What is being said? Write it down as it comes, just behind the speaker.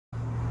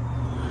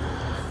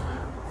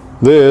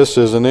This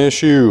is an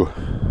issue.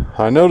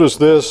 I noticed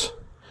this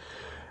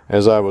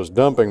as I was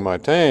dumping my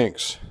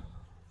tanks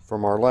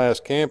from our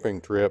last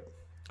camping trip.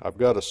 I've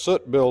got a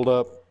soot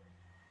buildup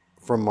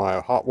from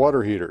my hot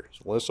water heater.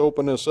 So let's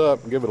open this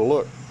up and give it a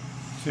look.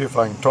 See if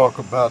I can talk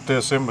about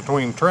this in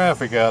between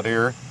traffic out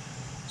here.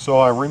 So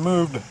I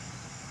removed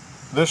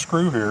this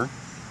screw here,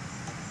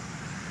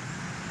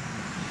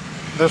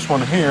 this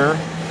one here,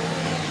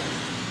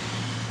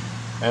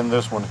 and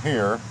this one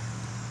here,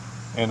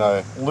 and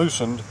I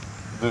loosened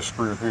this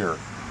screw here.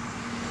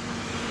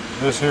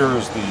 This here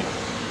is the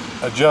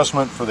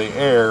adjustment for the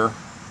air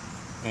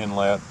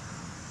inlet.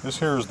 This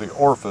here is the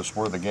orifice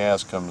where the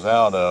gas comes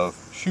out of,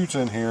 shoots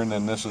in here, and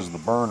then this is the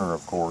burner,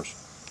 of course.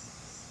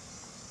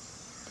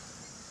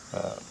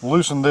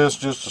 Loosened this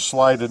just to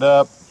slide it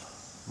up,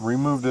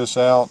 remove this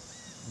out,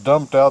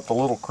 dumped out the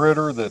little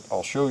critter that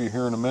I'll show you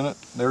here in a minute.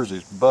 There's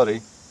his buddy,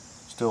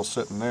 still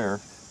sitting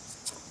there.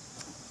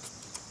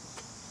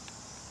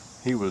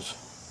 He was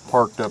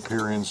parked up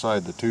here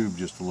inside the tube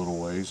just a little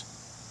ways.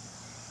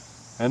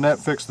 And that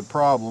fixed the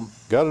problem.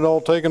 Got it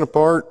all taken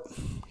apart,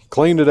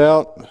 cleaned it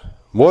out.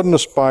 Wasn't a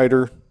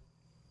spider.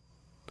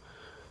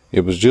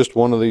 It was just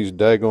one of these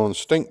daggone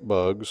stink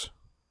bugs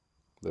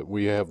that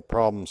we have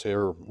problems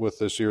here with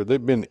this year.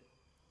 They've been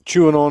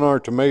chewing on our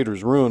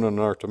tomatoes, ruining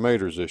our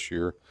tomatoes this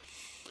year.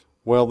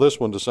 Well, this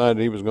one decided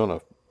he was going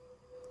to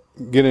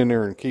get in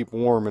there and keep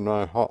warm in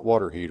my hot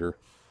water heater,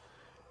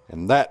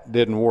 and that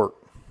didn't work.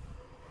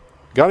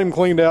 Got him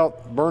cleaned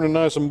out, burning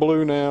nice and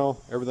blue now.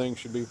 Everything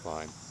should be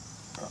fine.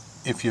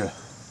 If you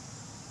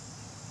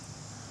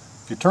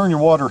turn your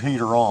water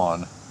heater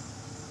on,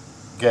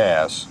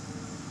 gas,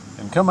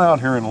 and come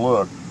out here and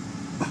look,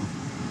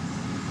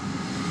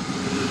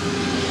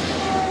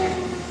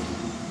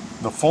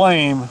 the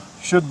flame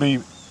should be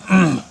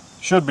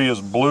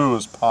as blue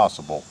as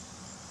possible.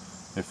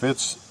 If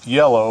it's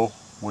yellow,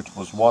 which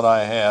was what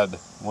I had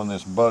when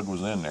this bug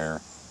was in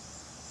there,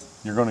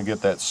 you're going to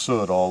get that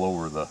soot all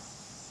over the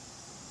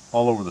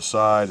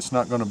side. It's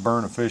not going to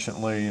burn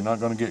efficiently. You're not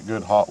going to get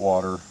good hot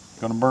water. It's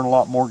going to burn a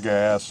lot more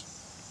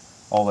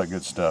gas, all that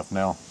good stuff.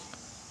 Now,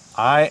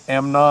 I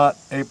am not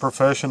a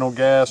professional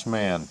gas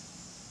man.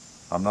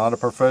 I'm not a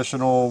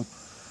professional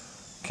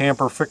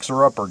camper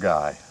fixer-upper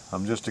guy.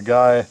 I'm just a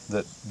guy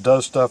that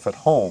does stuff at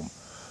home.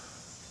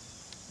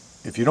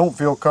 If you don't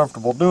feel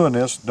comfortable doing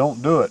this,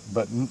 don't do it.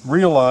 But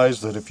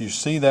realize that if you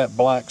see that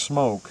black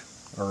smoke,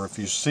 or if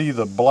you see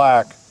the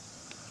black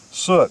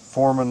soot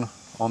forming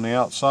on the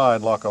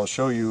outside, like I'll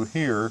show you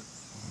here,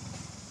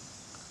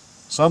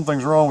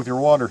 something's wrong with your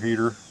water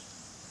heater.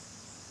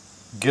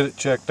 Get it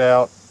checked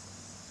out,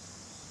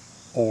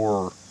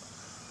 or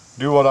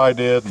do what I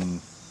did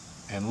and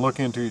look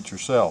into it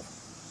yourself.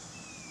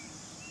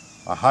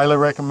 I highly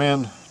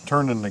recommend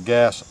turning the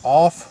gas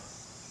off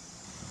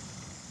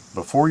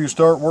before you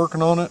start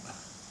working on it,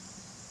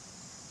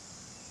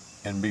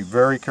 and be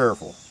very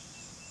careful.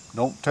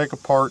 Don't take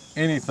apart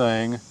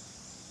anything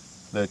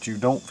that you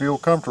don't feel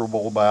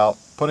comfortable about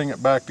putting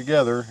it back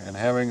together and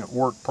having it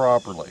work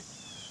properly.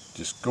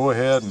 Just go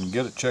ahead and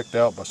get it checked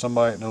out by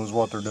somebody that knows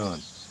what they're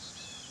doing.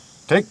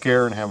 Take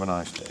care and have a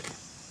nice day.